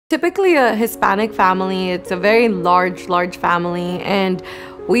Typically a Hispanic family, it's a very large family, and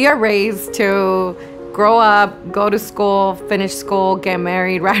we are raised to grow up, go to school, finish school, get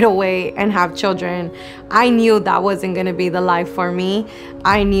married right away, and have children. I knew that wasn't gonna be the life for me.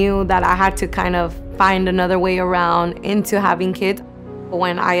 I knew that I had to kind of find another way around into having kids.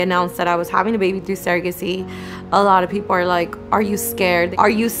 When I announced that I was having a baby through surrogacy, a lot of people are like, are you scared? Are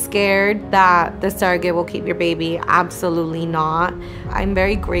you scared that the surrogate will keep your baby? Absolutely not. I'm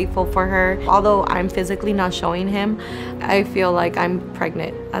very grateful for her. Although I'm physically not showing him, I feel like I'm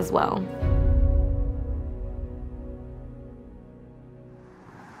pregnant as well.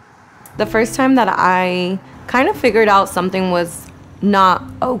 The first time that I kind of figured out something was not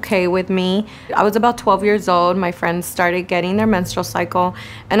okay with me, I was about 12 years old. My friends started getting their menstrual cycle,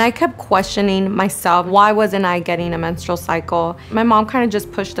 and I kept questioning myself, why wasn't I getting a menstrual cycle? My mom kind of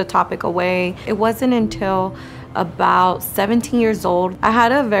just pushed the topic away. It wasn't until about 17 years old, I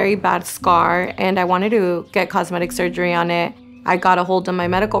had a very bad scar and I wanted to get cosmetic surgery on it. I got a hold of my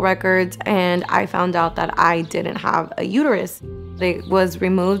medical records and I found out that I didn't have a uterus. It was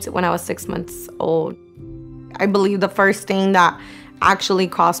removed when I was 6 months old. I believe the first thing that actually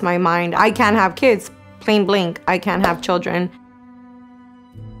crossed my mind, I can't have kids, plain blank, I can't have children.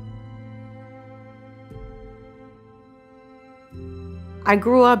 I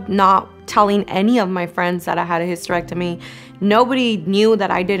grew up not telling any of my friends that I had a hysterectomy. Nobody knew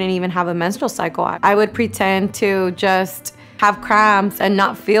that I didn't even have a menstrual cycle. I would pretend to just have cramps and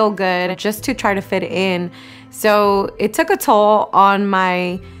not feel good just to try to fit in. So it took a toll on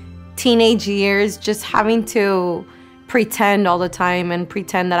my teenage years, just having to pretend all the time and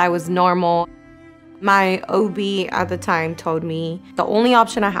pretend that I was normal. My OB at the time told me the only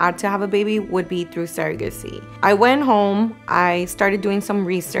option I had to have a baby would be through surrogacy. I went home, I started doing some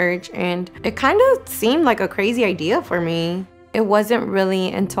research, and it kind of seemed like a crazy idea for me. It wasn't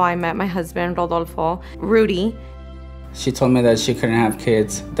really until I met my husband, Rodolfo, Rudy. She told me that she couldn't have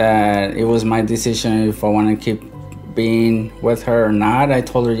kids, that it was my decision if I want to keep being with her or not. I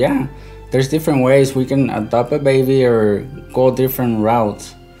told her, yeah, there's different ways we can adopt a baby or go different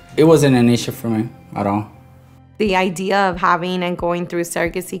routes. It wasn't an issue for me at all. The idea of having and going through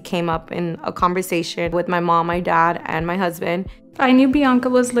surrogacy came up in a conversation with my mom, my dad, and my husband. I knew Bianca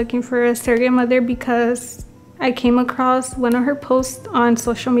was looking for a surrogate mother because I came across one of her posts on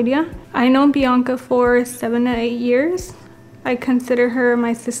social media. I know Bianca for 7 to 8 years. I consider her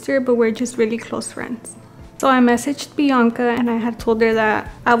my sister, but we're just really close friends. So I messaged Bianca and I had told her that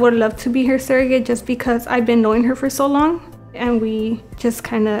I would love to be her surrogate just because I've been knowing her for so long. And we just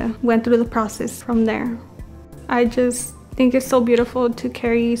kind of went through the process from there. I just think it's so beautiful to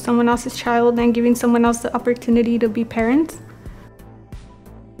carry someone else's child and giving someone else the opportunity to be parents.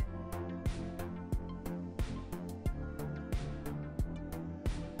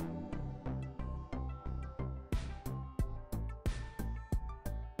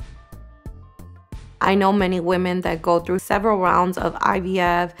 I know many women that go through several rounds of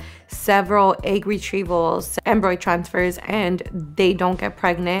IVF, several egg retrievals, embryo transfers, and they don't get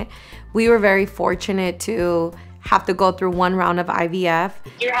pregnant. We were very fortunate to have to go through one round of IVF.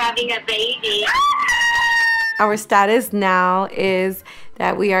 You're having a baby. Our status now is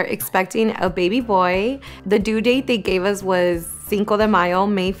that we are expecting a baby boy. The due date they gave us was Cinco de Mayo,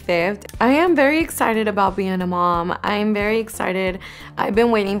 May 5th. I am very excited about being a mom. I'm very excited. I've been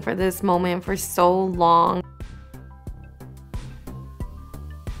waiting for this moment for so long.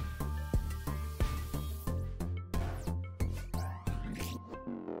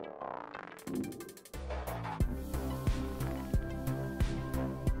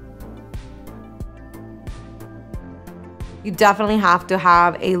 You definitely have to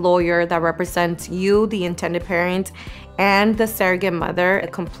have a lawyer that represents you, the intended parent, and the surrogate mother, a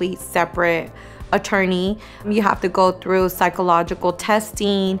complete separate attorney. You have to go through psychological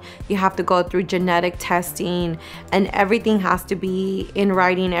testing, you have to go through genetic testing, and everything has to be in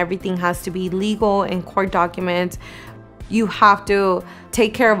writing, everything has to be legal in court documents. You have to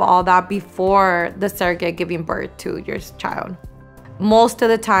take care of all that before the surrogate giving birth to your child. Most of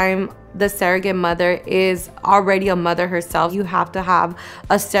the time, the surrogate mother is already a mother herself. You have to have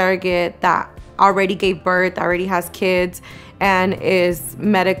a surrogate that already gave birth, already has kids, and is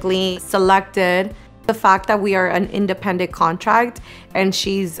medically selected. The fact that we are an independent contract and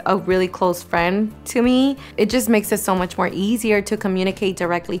she's a really close friend to me, it just makes it so much more easier to communicate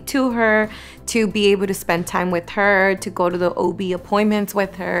directly to her, to be able to spend time with her, to go to the OB appointments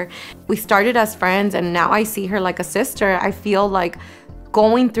with her. We started as friends and now I see her like a sister. I feel like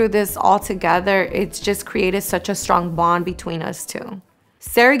going through this all together, it's just created such a strong bond between us two.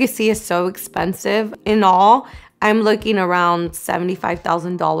 Surrogacy is so expensive. In all, I'm looking around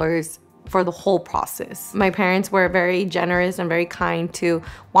 $75,000 for the whole process. My parents were very generous and very kind to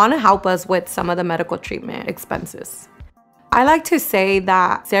want to help us with some of the medical treatment expenses. I like to say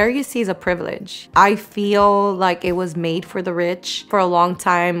that surrogacy is a privilege. I feel like it was made for the rich. For a long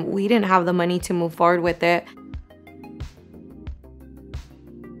time, we didn't have the money to move forward with it.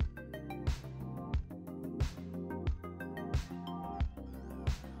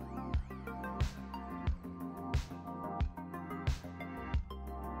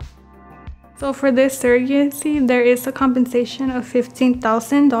 So for this surrogacy, there is a compensation of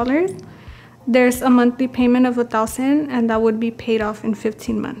 $15,000. There's a monthly payment of $1,000, and that would be paid off in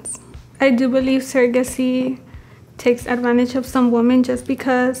 15 months. I do believe surrogacy takes advantage of some women just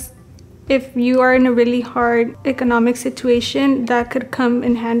because if you are in a really hard economic situation, that could come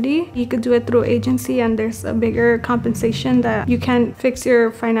in handy. You could do it through agency, and there's a bigger compensation that you can fix your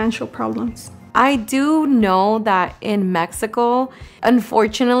financial problems. I do know that in Mexico,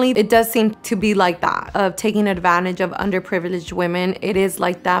 unfortunately, it does seem to be like that, of taking advantage of underprivileged women. It is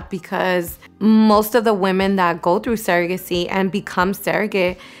like that because most of the women that go through surrogacy and become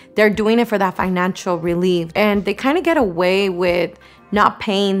surrogate, they're doing it for that financial relief. And they kind of get away with not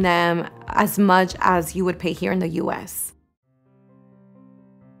paying them as much as you would pay here in the US.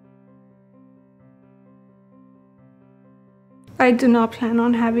 I do not plan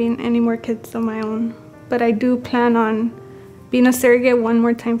on having any more kids of my own, but I do plan on being a surrogate one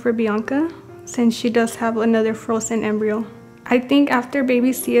more time for Bianca, since she does have another frozen embryo. I think after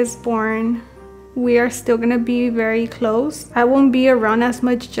baby C is born, we are still gonna be very close. I won't be around as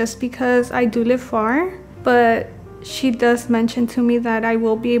much just because I do live far, but she does mention to me that I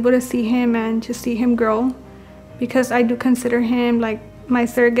will be able to see him and just see him grow, because I do consider him like my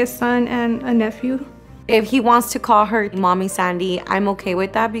surrogate son and a nephew. If he wants to call her Mommy Sandy, I'm okay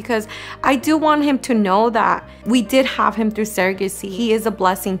with that because I do want him to know that we did have him through surrogacy. He is a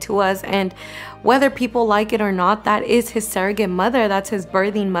blessing to us, and whether people like it or not, that is his surrogate mother. That's his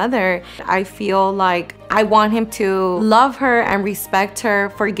birthing mother. I feel like I want him to love her and respect her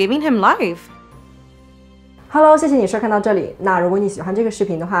for giving him life. Hello， 谢谢你收看到这里。那如果你喜欢这个视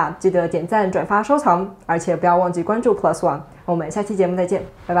频的话，记得点赞、转发、收藏，而且不要忘记关注 Plus One。我们下期节目再见，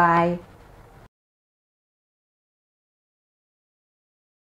拜拜。